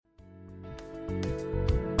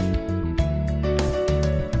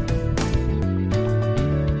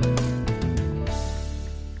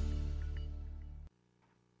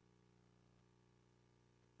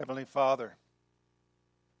Heavenly Father,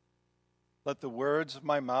 let the words of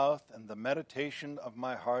my mouth and the meditation of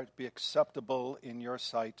my heart be acceptable in your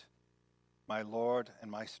sight, my Lord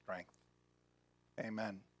and my strength.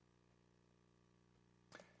 Amen.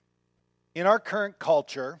 In our current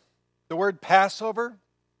culture, the word Passover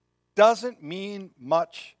doesn't mean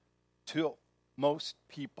much to most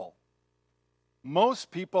people.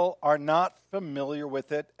 Most people are not familiar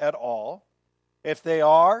with it at all. If they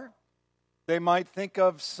are, they might think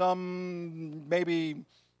of some maybe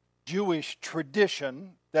Jewish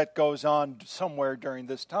tradition that goes on somewhere during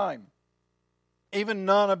this time. Even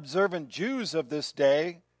non-observant Jews of this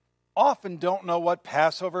day often don't know what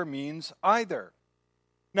Passover means either.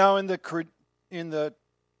 Now, in the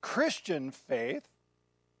Christian faith,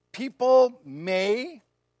 people may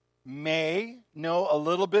know a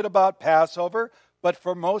little bit about Passover, but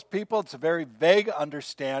for most people it's a very vague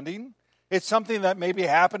understanding. It's something that maybe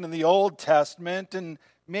happened in the Old Testament, and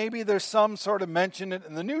maybe there's some sort of mention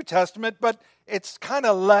in the New Testament, but it's kind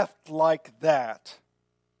of left like that.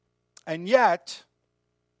 And yet,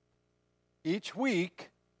 each week,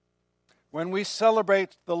 when we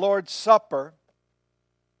celebrate the Lord's Supper,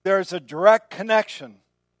 there's a direct connection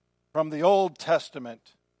from the Old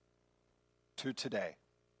Testament to today.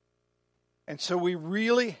 And so we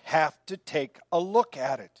really have to take a look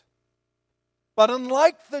at it. But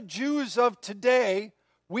unlike the Jews of today,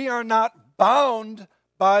 we are not bound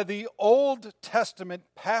by the Old Testament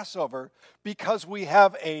Passover because we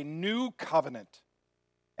have a new covenant.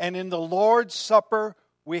 And in the Lord's Supper,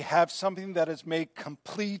 we have something that is made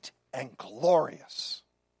complete and glorious.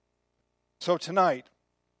 So tonight,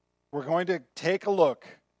 we're going to take a look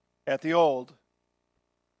at the old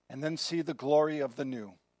and then see the glory of the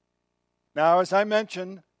new. Now, as I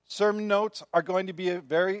mentioned, sermon notes are going to be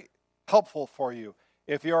very helpful for you.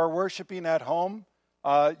 If you are worshiping at home,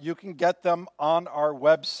 you can get them on our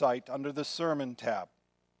website under the Sermon tab.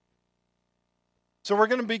 So we're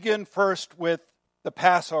going to begin first with the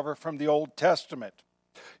Passover from the Old Testament.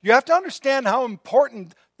 You have to understand how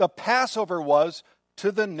important the Passover was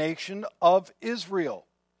to the nation of Israel.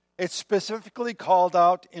 It's specifically called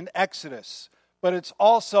out in Exodus, but it's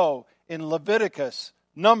also in Leviticus,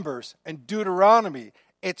 Numbers, and Deuteronomy.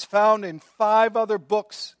 It's found in 5 other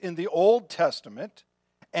books in the Old Testament,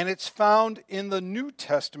 and it's found in the New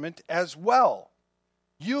Testament as well.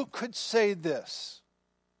 You could say this,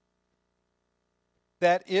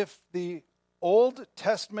 that if the Old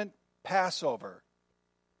Testament Passover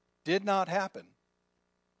did not happen,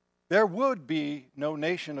 there would be no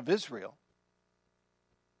nation of Israel.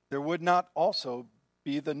 There would not also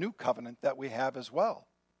be the new covenant that we have as well.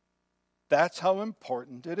 That's how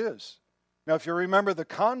important it is. Now, if you remember the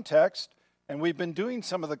context, and we've been doing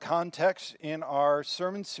some of the context in our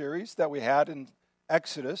sermon series that we had in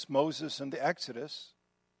Exodus, Moses and the Exodus,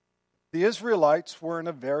 the Israelites were in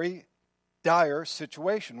a very dire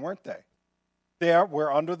situation, weren't they? They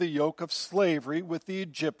were under the yoke of slavery with the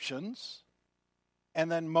Egyptians.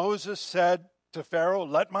 And then Moses said to Pharaoh,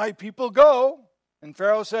 "Let my people go." And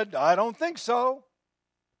Pharaoh said, "I don't think so."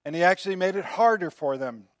 And he actually made it harder for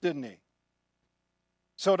them, didn't he?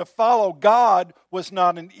 So to follow God was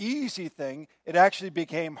not an easy thing. It actually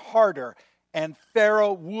became harder. And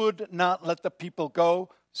Pharaoh would not let the people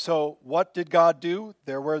go. So what did God do?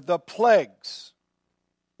 There were the plagues.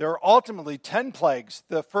 There were ultimately 10 plagues.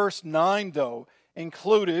 The first 9, though,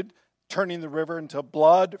 included turning the river into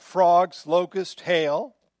blood, frogs, locusts,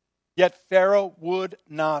 hail. Yet Pharaoh would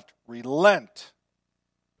not relent.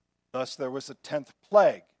 Thus there was a 10th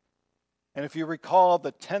plague. And if you recall,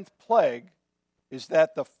 the 10th plague is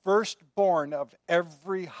that the firstborn of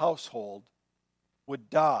every household would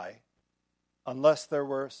die unless there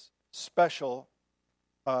were special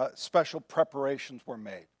preparations were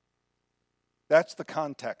made. That's the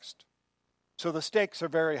context. So the stakes are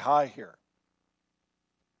very high here.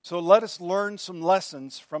 So let us learn some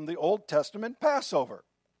lessons from the Old Testament Passover.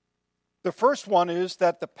 The first one is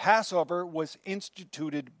that the Passover was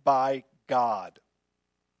instituted by God.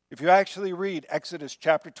 If you actually read Exodus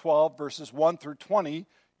chapter 12, verses 1 through 20,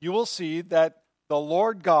 you will see that the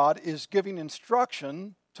Lord God is giving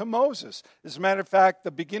instruction to Moses. As a matter of fact,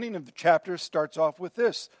 the beginning of the chapter starts off with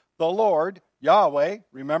this. The Lord, Yahweh,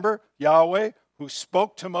 remember Yahweh, who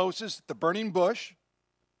spoke to Moses at the burning bush.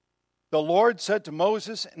 The Lord said to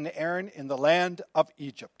Moses and Aaron in the land of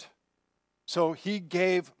Egypt. So he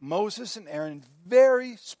gave Moses and Aaron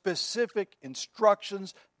very specific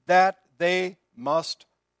instructions that they must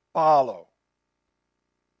follow.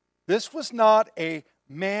 This was not a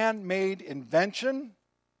man-made invention.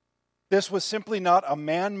 This was simply not a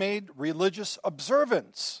man-made religious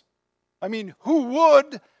observance. I mean, who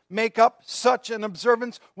would make up such an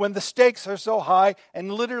observance when the stakes are so high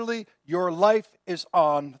and literally your life is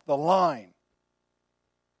on the line?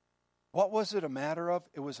 What was it a matter of?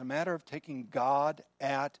 It was a matter of taking God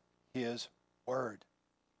at His word.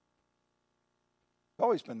 It's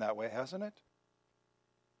always been that way, hasn't it?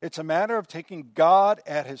 It's a matter of taking God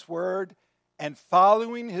at His word and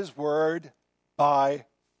following His word by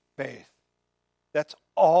faith. That's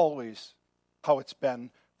always how it's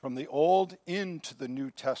been from the Old into the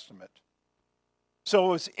New Testament. So it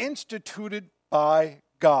was instituted by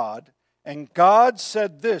God, and God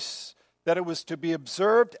said this, that it was to be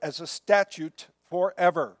observed as a statute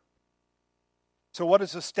forever. So what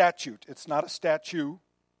is a statute? It's not a statue,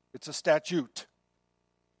 it's a statute.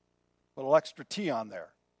 A little extra T on there.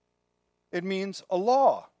 It means a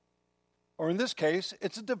law, or in this case,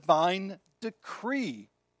 it's a divine decree.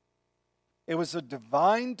 It was a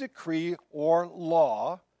divine decree or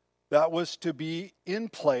law that was to be in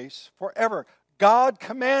place forever. God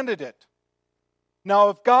commanded it. Now,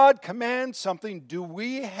 if God commands something, do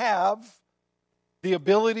we have the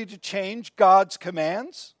ability to change God's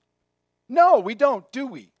commands? No, we don't, do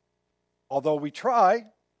we? Although we try.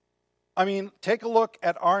 I mean, take a look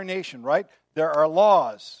at our nation, right? There are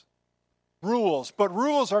laws, rules, but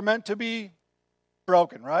rules are meant to be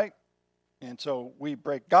broken, right? And so we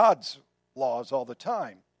break God's laws all the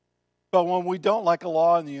time. But when we don't like a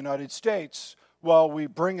law in the United States, well, we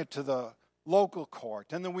bring it to the local court,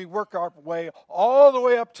 and then we work our way all the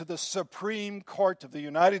way up to the Supreme Court of the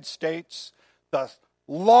United States, the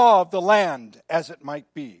law of the land, as it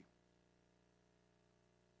might be.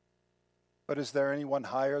 But is there anyone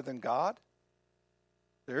higher than God?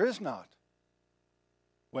 There is not.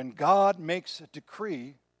 When God makes a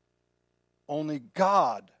decree, only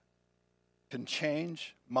God can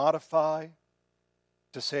change, modify,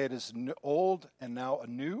 to say it is old and now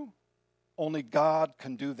anew. Only God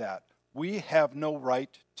can do that. We have no right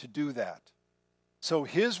to do that. So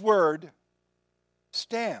His word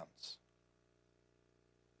stands.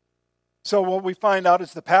 So what we find out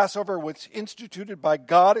is the Passover was instituted by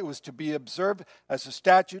God. It was to be observed as a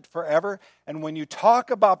statute forever. And when you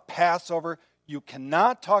talk about Passover, you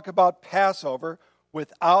cannot talk about Passover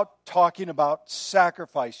without talking about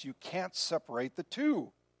sacrifice. You can't separate the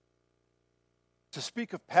two. To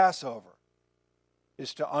speak of Passover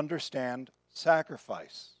is to understand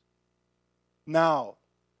sacrifice. Now,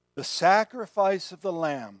 the sacrifice of the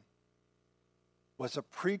lamb was a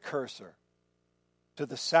precursor to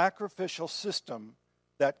the sacrificial system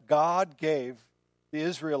that God gave the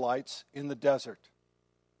Israelites in the desert.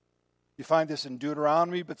 You find this in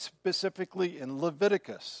Deuteronomy, but specifically in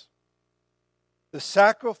Leviticus. The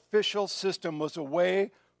sacrificial system was a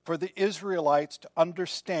way for the Israelites to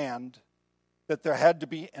understand that there had to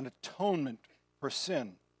be an atonement for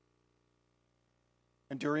sin.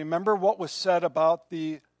 And do you remember what was said about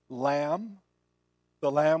the lamb?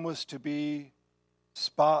 The lamb was to be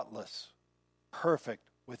spotless, perfect,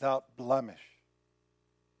 without blemish.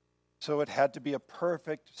 So it had to be a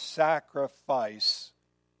perfect sacrifice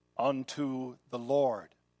unto the Lord.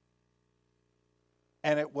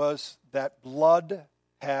 And it was that blood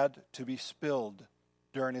had to be spilled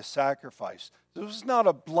during his sacrifice. This was not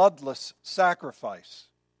a bloodless sacrifice.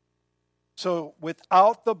 So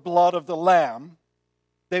without the blood of the lamb,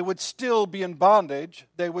 they would still be in bondage.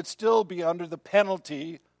 They would still be under the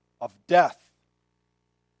penalty of death.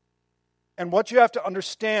 And what you have to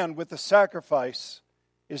understand with the sacrifice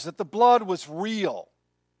is that the blood was real.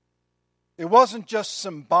 It wasn't just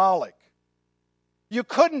symbolic. You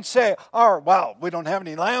couldn't say, oh, wow, we don't have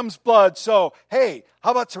any lamb's blood, so, hey,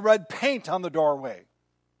 how about some red paint on the doorway?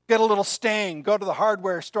 Get a little stain, go to the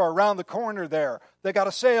hardware store around the corner there. They got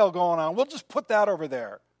a sale going on. We'll just put that over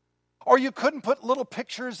there. Or you couldn't put little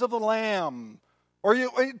pictures of the lamb. Or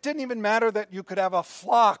it didn't even matter that you could have a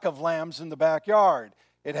flock of lambs in the backyard.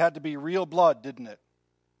 It had to be real blood, didn't it?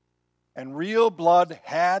 And real blood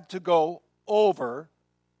had to go over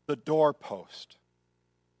the doorpost.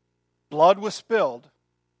 Blood was spilled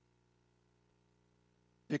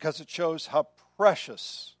because it shows how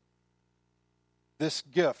precious this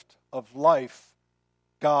gift of life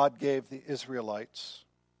God gave the Israelites.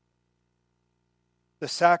 The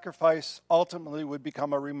sacrifice ultimately would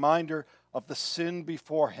become a reminder of the sin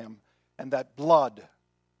before him and that blood.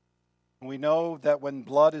 And we know that when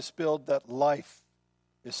blood is spilled, that life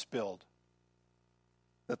is spilled.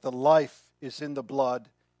 That the life is in the blood,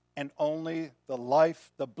 and only the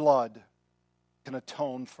life, the blood, can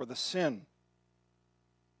atone for the sin.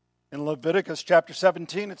 In Leviticus chapter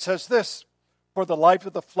 17, it says this, "For the life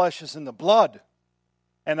of the flesh is in the blood,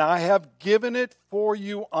 and I have given it for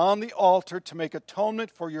you on the altar to make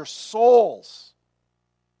atonement for your souls.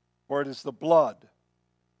 for it is the blood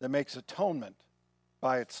that makes atonement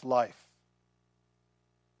by its life.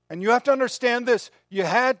 And you have to understand this. You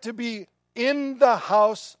had to be in the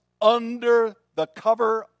house under the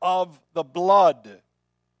cover of the blood.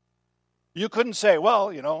 You couldn't say,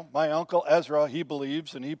 well, my Uncle Ezra, he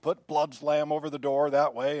believes, and he put blood's lamb over the door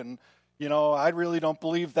that way, and, I really don't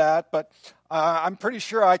believe that, but I'm pretty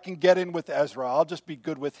sure I can get in with Ezra. I'll just be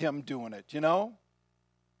good with him doing it,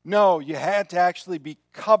 No, you had to actually be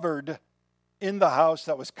covered in the house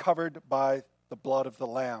that was covered by the blood of the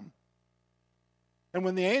Lamb. And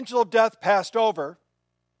when the angel of death passed over,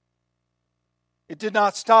 it did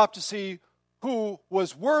not stop to see who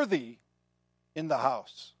was worthy in the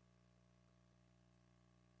house,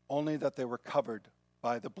 only that they were covered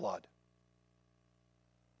by the blood.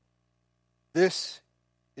 This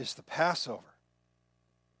is the Passover.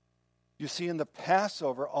 You see, in the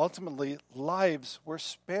Passover, ultimately, lives were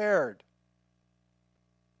spared.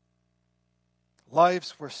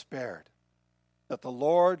 Lives were spared, that the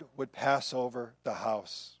Lord would pass over the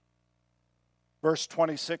house. Verse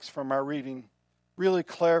 26 from our reading really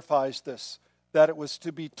clarifies this, that it was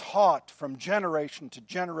to be taught from generation to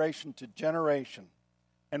generation to generation.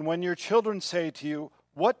 And when your children say to you,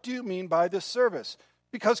 what do you mean by this service?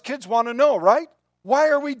 Because kids want to know, right? Why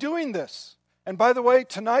are we doing this? And by the way,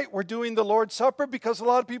 tonight we're doing the Lord's Supper because a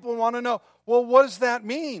lot of people want to know, well, what does that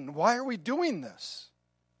mean? Why are we doing this?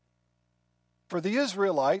 For the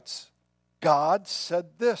Israelites, God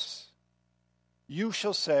said this, you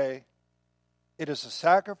shall say, it is a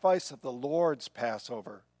sacrifice of the Lord's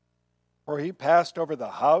Passover. For he passed over the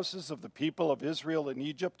houses of the people of Israel in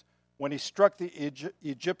Egypt when he struck the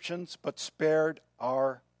Egyptians, but spared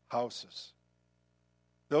our houses.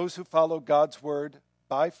 Those who follow God's word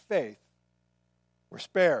by faith were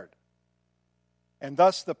spared. And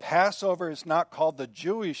thus the Passover is not called the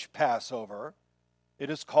Jewish Passover. It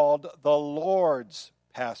is called the Lord's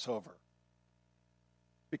Passover.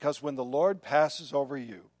 Because when the Lord passes over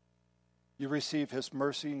you, you receive his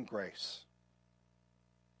mercy and grace.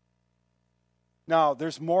 Now,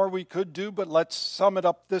 there's more we could do, but let's sum it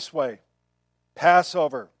up this way.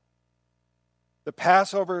 Passover. The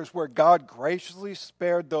Passover is where God graciously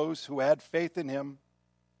spared those who had faith in him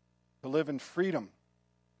to live in freedom,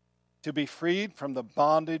 to be freed from the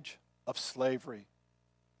bondage of slavery.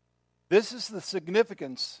 This is the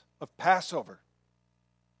significance of Passover.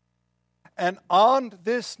 And on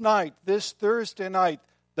this night, this Thursday night,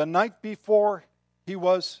 the night before he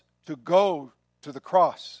was to go to the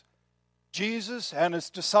cross, Jesus and his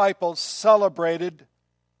disciples celebrated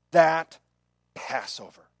that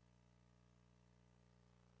Passover.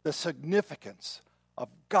 The significance of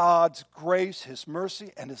God's grace, his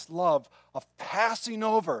mercy, and his love, of passing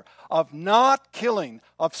over, of not killing,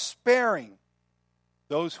 of sparing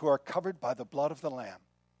those who are covered by the blood of the Lamb.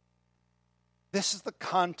 This is the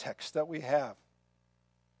context that we have.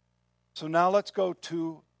 So now let's go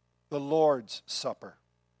to the Lord's Supper.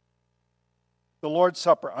 The Lord's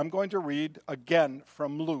Supper. I'm going to read again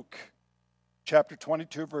from Luke, chapter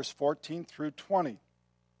 22, verse 14 through 20.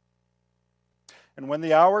 And when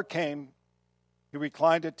the hour came, he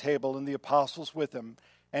reclined at table, and the apostles with him.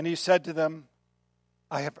 And he said to them,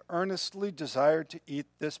 I have earnestly desired to eat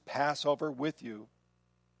this Passover with you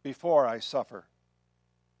before I suffer.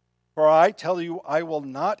 For I tell you, I will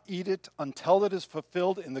not eat it until it is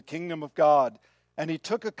fulfilled in the kingdom of God. And he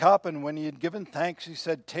took a cup, and when he had given thanks, he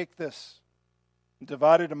said, take this, and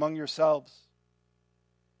divide it among yourselves.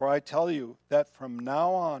 For I tell you that from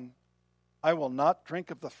now on, I will not drink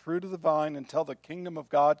of the fruit of the vine until the kingdom of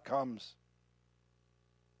God comes.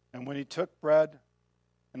 And when he took bread,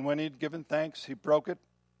 and when he had given thanks, he broke it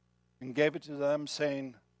and gave it to them,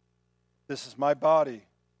 saying, this is my body,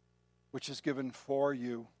 which is given for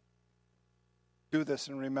you. Do this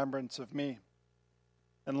in remembrance of me.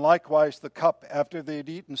 And likewise the cup after they had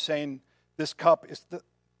eaten, saying, this cup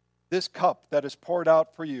that is poured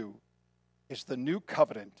out for you is the new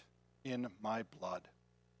covenant in my blood.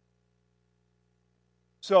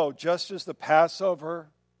 So, just as the Passover,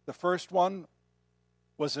 the first one,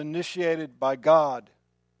 was initiated by God,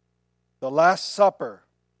 the Last Supper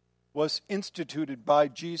was instituted by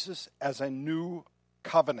Jesus as a new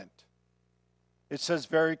covenant. It says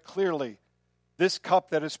very clearly, this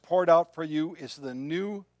cup that is poured out for you is the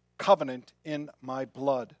new covenant in my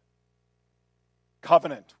blood.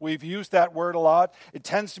 Covenant. We've used that word a lot. It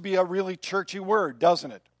tends to be a really churchy word,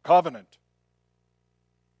 doesn't it? Covenant.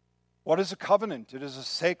 What is a covenant? It is a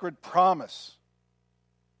sacred promise.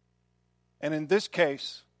 And in this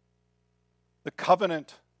case, the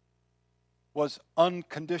covenant was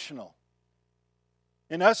unconditional.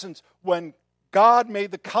 In essence, when God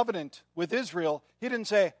made the covenant with Israel, he didn't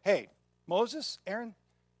say, hey, Moses, Aaron,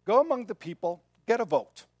 go among the people, get a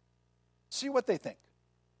vote. See what they think.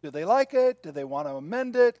 Do they like it? Do they want to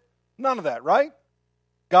amend it? None of that, right?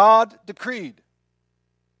 God decreed.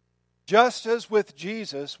 Just as with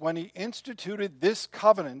Jesus, when he instituted this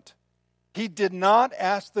covenant, he did not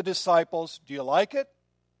ask the disciples, do you like it?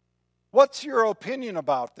 What's your opinion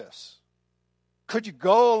about this? Could you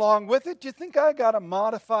go along with it? Do you think I got to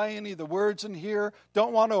modify any of the words in here?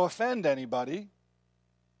 Don't want to offend anybody.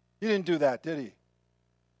 He didn't do that, did he?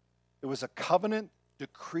 It was a covenant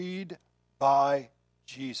decreed by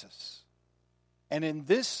Jesus. And in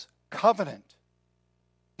this covenant,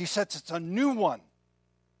 he says it's a new one.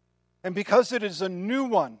 And because it is a new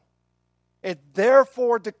one, it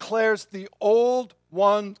therefore declares the old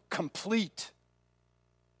one complete.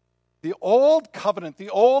 The old covenant, the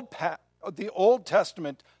Old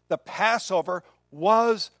Testament, the Passover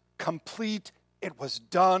was complete. It was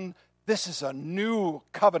done. This is a new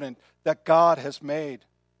covenant that God has made.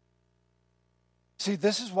 See,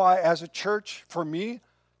 this is why as a church, for me,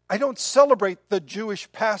 I don't celebrate the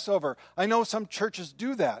Jewish Passover. I know some churches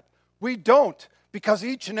do that. We don't, because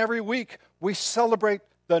each and every week we celebrate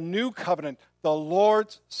the new covenant, the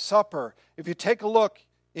Lord's Supper. If you take a look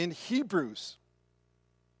in Hebrews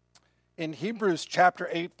chapter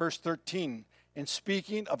 8, verse 13, in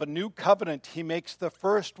speaking of a new covenant, he makes the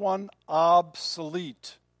first one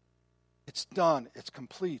obsolete. It's done. It's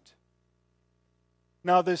complete.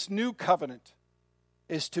 Now, this new covenant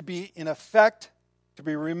is to be in effect, to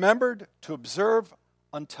be remembered, to observe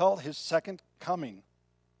until his second coming.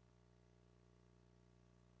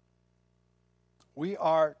 We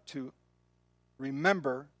are to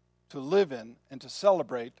remember, to live in, and to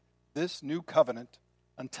celebrate this new covenant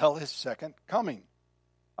until his second coming.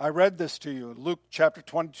 I read this to you, Luke chapter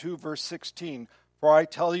 22, verse 16. For I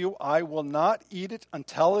tell you, I will not eat it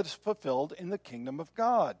until it is fulfilled in the kingdom of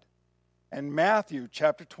God. And Matthew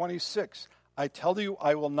chapter 26, I tell you,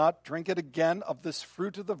 I will not drink it again of this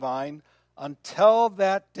fruit of the vine until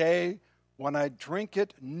that day when I drink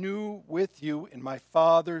it new with you in my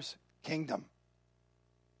Father's kingdom.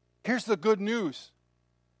 Here's the good news.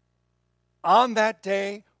 On that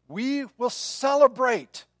day, we will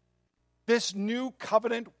celebrate this new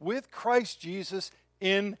covenant with Christ Jesus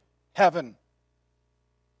in heaven.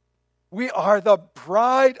 We are the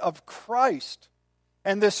bride of Christ,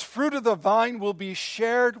 and this fruit of the vine will be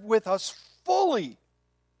shared with us fully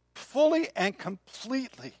and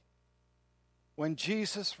completely when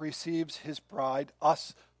Jesus receives his bride,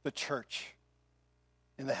 us, the church,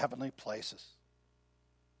 in the heavenly places.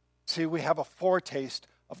 See, we have a foretaste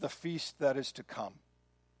of the feast that is to come.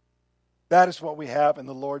 That is what we have in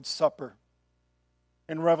the Lord's Supper.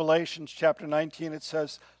 In Revelation chapter 19, it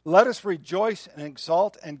says, let us rejoice and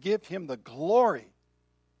exult and give him the glory,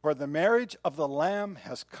 for the marriage of the Lamb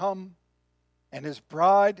has come, and his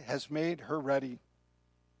bride has made her ready.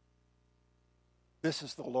 This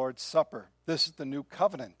is the Lord's Supper. This is the new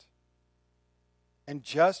covenant. And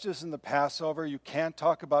just as in the Passover, you can't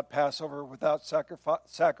talk about Passover without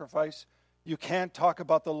sacrifice, you can't talk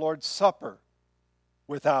about the Lord's Supper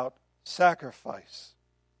without sacrifice.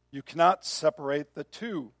 You cannot separate the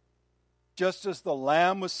two. Just as the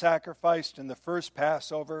lamb was sacrificed in the first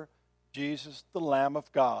Passover, Jesus, the Lamb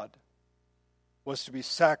of God, was to be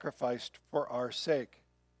sacrificed for our sake.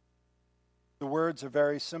 The words are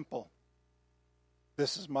very simple.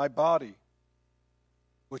 This is my body,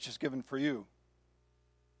 which is given for you.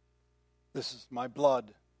 This is my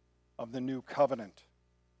blood of the new covenant.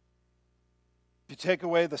 If you take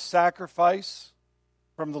away the sacrifice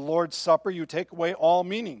from the Lord's Supper, you take away all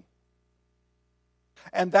meaning.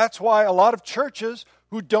 And that's why a lot of churches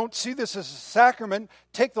who don't see this as a sacrament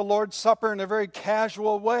take the Lord's Supper in a very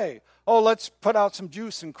casual way. Oh, let's put out some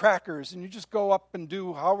juice and crackers, and you just go up and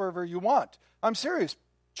do however you want. I'm serious.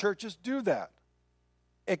 Churches do that.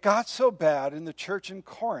 It got so bad in the church in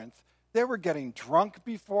Corinth, they were getting drunk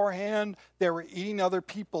beforehand. They were eating other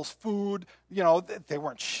people's food. You know, they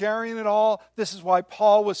weren't sharing it all. This is why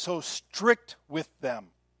Paul was so strict with them.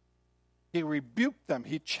 He rebuked them.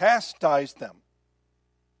 He chastised them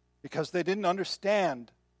because they didn't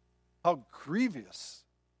understand how grievous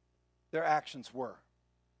their actions were.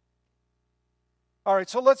 All right,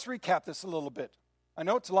 so let's recap this a little bit. I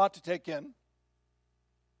know it's a lot to take in.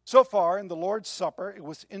 So far, in the Lord's Supper, it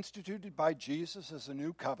was instituted by Jesus as a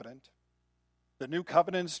new covenant. The new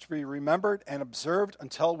covenant is to be remembered and observed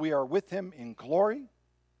until we are with him in glory.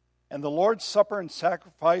 And the Lord's Supper and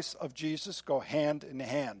sacrifice of Jesus go hand in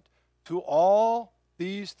hand. To all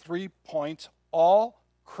these 3 points, all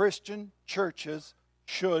Christian churches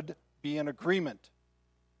should be in agreement.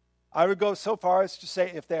 I would go so far as to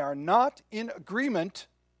say if they are not in agreement,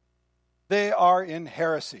 they are in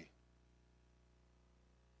heresy.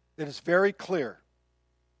 It is very clear.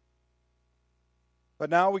 But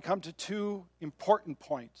now we come to two important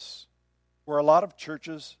points where a lot of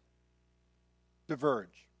churches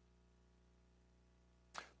diverge.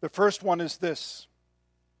 The first one is this: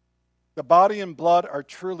 the body and blood are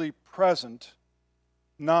truly present,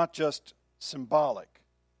 not just symbolic.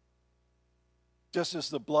 Just as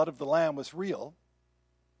the blood of the Lamb was real,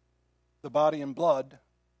 the body and blood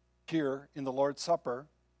here in the Lord's Supper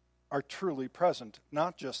are truly present,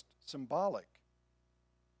 not just symbolic.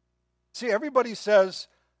 See, everybody says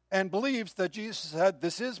and believes that Jesus said,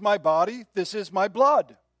 "This is my body, this is my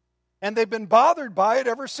blood." And they've been bothered by it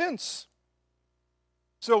ever since.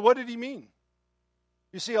 So what did he mean?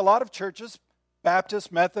 You see, a lot of churches,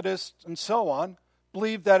 Baptists, Methodists, and so on,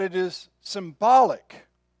 believe that it is symbolic.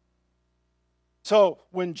 So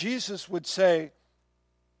when Jesus would say,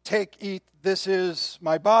 "Take, eat, this is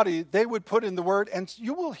my body," they would put in the word, and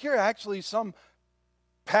you will hear actually some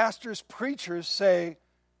pastors, preachers say,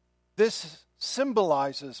 "This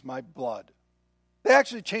symbolizes my blood." They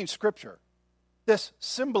actually change scripture. "This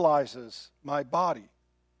symbolizes my body."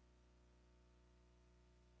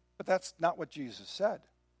 But that's not what Jesus said.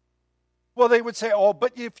 Well, they would say, "Oh,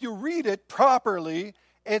 but if you read it properly,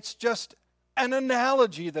 it's just an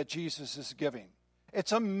analogy that Jesus is giving.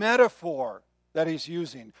 It's a metaphor that he's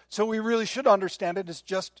using. So we really should understand it as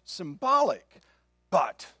just symbolic."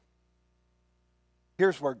 But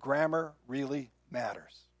here's where grammar really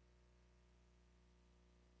matters.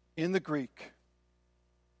 In the Greek,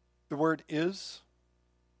 the word "is,"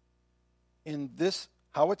 in this,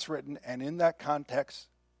 how it's written, and in that context,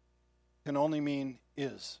 can only mean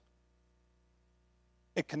 "is."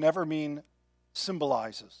 It can never mean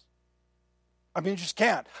 "symbolizes." I mean, you just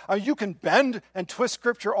can't. You can bend and twist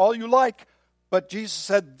Scripture all you like, but Jesus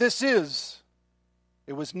said, "This is."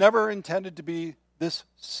 It was never intended to be "this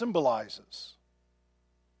symbolizes."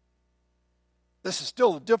 This is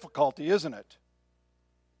still a difficulty, isn't it?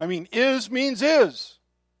 I mean, "is" means "is."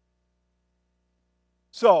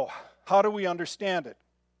 So, how do we understand it?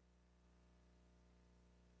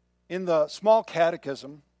 In the small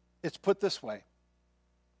catechism, it's put this way: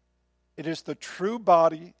 it is the true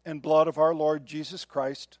body and blood of our Lord Jesus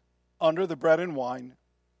Christ, under the bread and wine,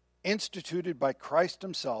 instituted by Christ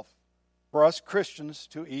himself for us Christians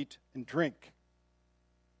to eat and drink.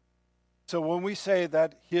 So when we say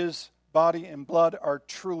that his body and blood are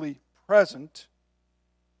truly present,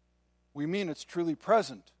 we mean it's truly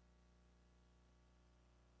present.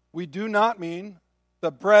 We do not mean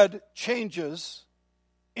the bread changes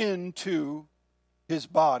into his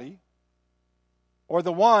body or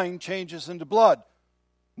the wine changes into blood.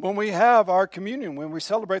 When we have our communion, when we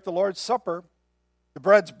celebrate the Lord's Supper, the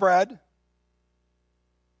bread's bread,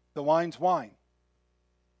 the wine's wine.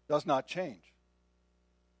 It does not change.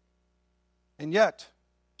 And yet,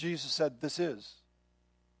 Jesus said, "This is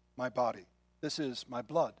my body. This is my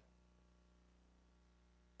blood."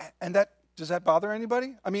 And does that bother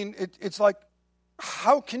anybody? I mean, it's like,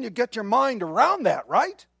 how can you get your mind around that,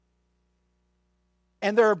 right?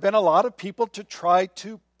 And there have been a lot of people to try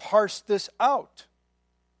to parse this out.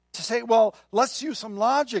 To say, well, let's use some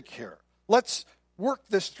logic here. Let's work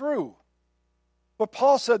this through. But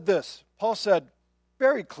Paul said this. Paul said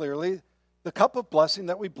very clearly, the cup of blessing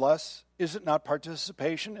that we bless, is it not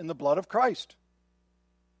participation in the blood of Christ?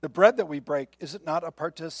 The bread that we break, is it not a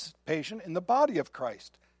participation in the body of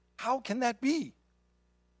Christ? How can that be?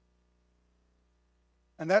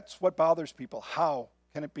 And that's what bothers people. How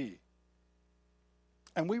can it be?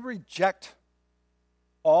 And we reject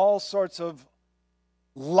all sorts of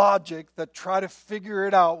logic that try to figure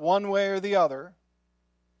it out one way or the other.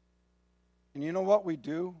 And you know what we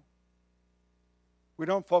do? We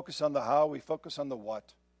don't focus on the how, we focus on the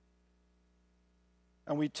what.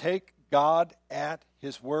 And we take God at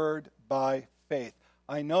his word by faith.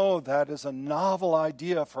 I know that is a novel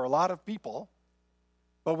idea for a lot of people,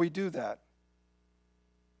 but we do that.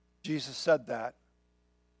 Jesus said that.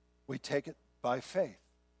 We take it by faith.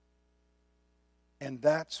 And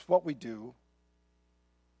that's what we do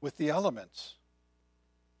with the elements.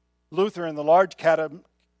 Luther in the Large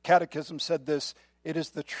Catechism said this: it is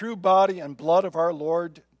the true body and blood of our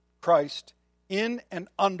Lord Christ in and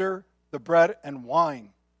under the bread and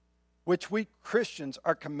wine, which we Christians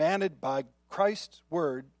are commanded by Christ's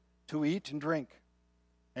word to eat and drink.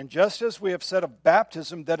 And just as we have said of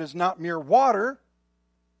baptism that is not mere water,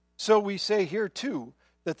 so we say here too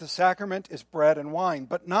that the sacrament is bread and wine,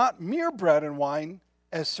 but not mere bread and wine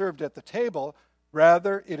as served at the table.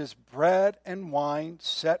 Rather, it is bread and wine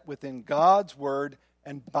set within God's word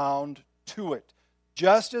and bound to it.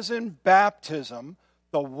 Just as in baptism,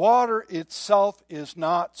 the water itself is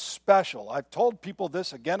not special. I've told people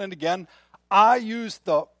this again and again. I use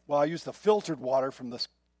the filtered water from the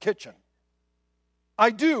kitchen. I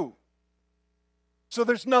do. So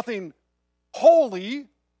there's nothing holy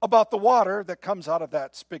about the water that comes out of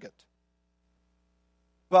that spigot.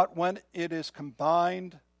 But when it is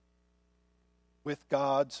combined with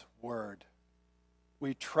God's word,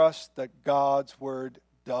 we trust that God's word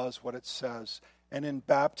does what it says. And in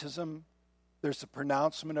baptism, there's a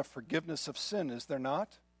pronouncement of forgiveness of sin, is there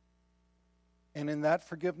not? And in that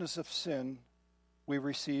forgiveness of sin, we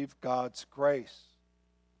receive God's grace.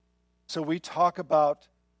 So we talk about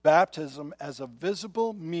baptism as a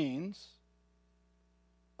visible means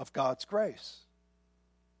of God's grace.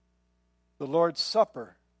 The Lord's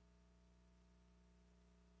Supper,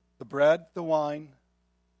 the bread, the wine,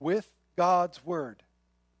 with God's word,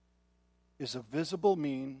 is a visible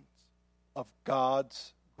means of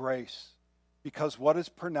God's grace. Because what is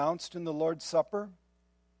pronounced in the Lord's Supper?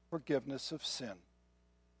 Forgiveness of sin.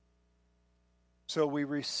 So we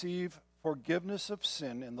receive forgiveness of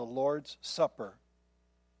sin in the Lord's Supper,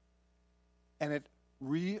 and it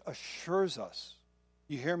reassures us.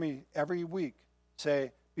 You hear me every week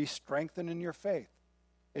say, be strengthened in your faith.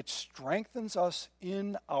 It strengthens us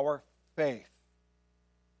in our faith.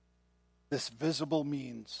 This visible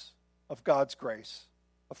means of God's grace,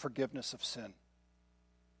 of forgiveness of sin.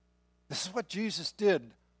 This is what Jesus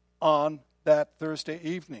did on that Thursday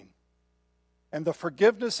evening. And the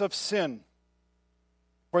forgiveness of sin.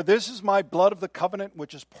 For this is my blood of the covenant,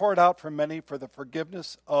 which is poured out for many for the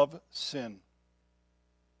forgiveness of sin.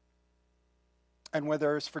 And where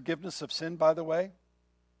there is forgiveness of sin, by the way,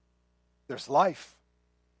 there's life.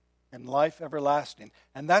 And life everlasting.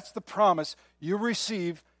 And that's the promise you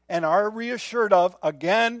receive and are reassured of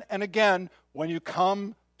again and again when you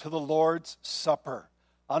come to the Lord's Supper.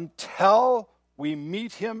 Until we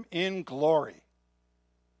meet him in glory.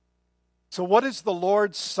 So what is the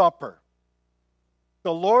Lord's Supper?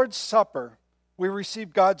 The Lord's Supper, we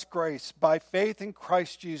receive God's grace by faith in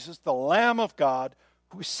Christ Jesus, the Lamb of God,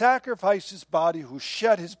 who sacrificed his body, who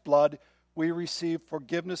shed his blood. We receive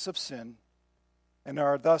forgiveness of sin and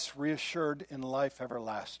are thus reassured in life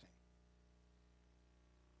everlasting.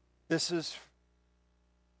 This is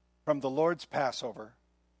from the Lord's Passover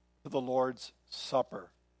to the Lord's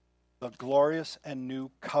Supper, the glorious and new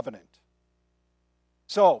covenant.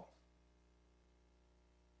 So,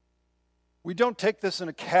 we don't take this in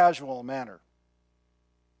a casual manner.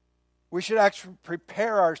 We should actually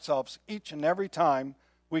prepare ourselves each and every time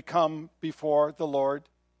we come before the Lord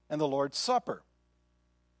and the Lord's Supper.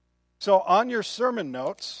 So on your sermon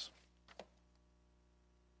notes,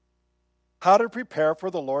 how to prepare for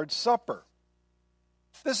the Lord's Supper.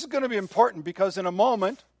 This is going to be important because in a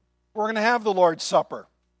moment, we're going to have the Lord's Supper.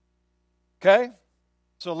 Okay?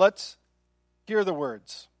 So let's hear the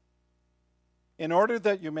words. In order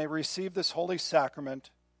that you may receive this holy sacrament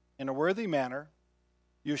in a worthy manner,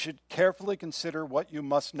 you should carefully consider what you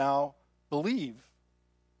must now believe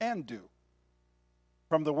and do.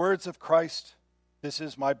 From the words of Christ, this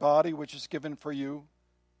is my body which is given for you.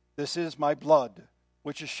 This is my blood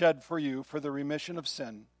which is shed for you for the remission of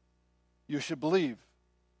sin. You should believe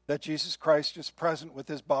that Jesus Christ is present with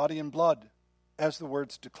his body and blood, as the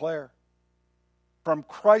words declare. From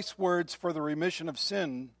Christ's words for the remission of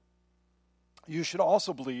sin, you should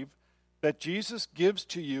also believe that Jesus gives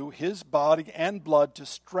to you his body and blood to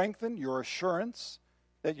strengthen your assurance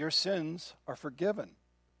that your sins are forgiven.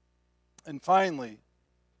 And finally,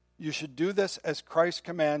 you should do this as Christ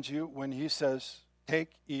commands you when he says,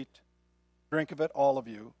 take, eat, drink of it, all of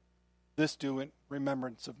you. This do in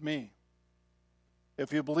remembrance of me.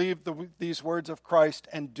 If you believe these words of Christ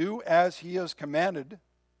and do as he has commanded,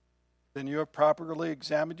 then you have properly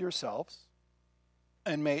examined yourselves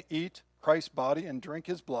and may eat Christ's body and drink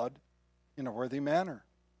his blood in a worthy manner.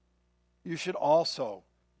 You should also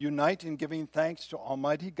unite in giving thanks to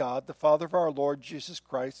Almighty God, the Father of our Lord Jesus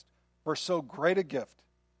Christ, for so great a gift,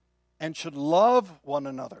 and should love one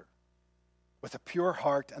another with a pure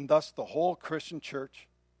heart, and thus the whole Christian church,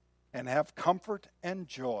 and have comfort and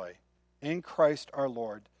joy in Christ our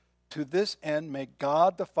Lord. To this end, may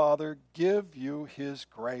God the Father give you his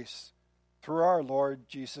grace through our Lord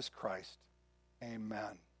Jesus Christ.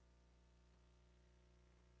 Amen.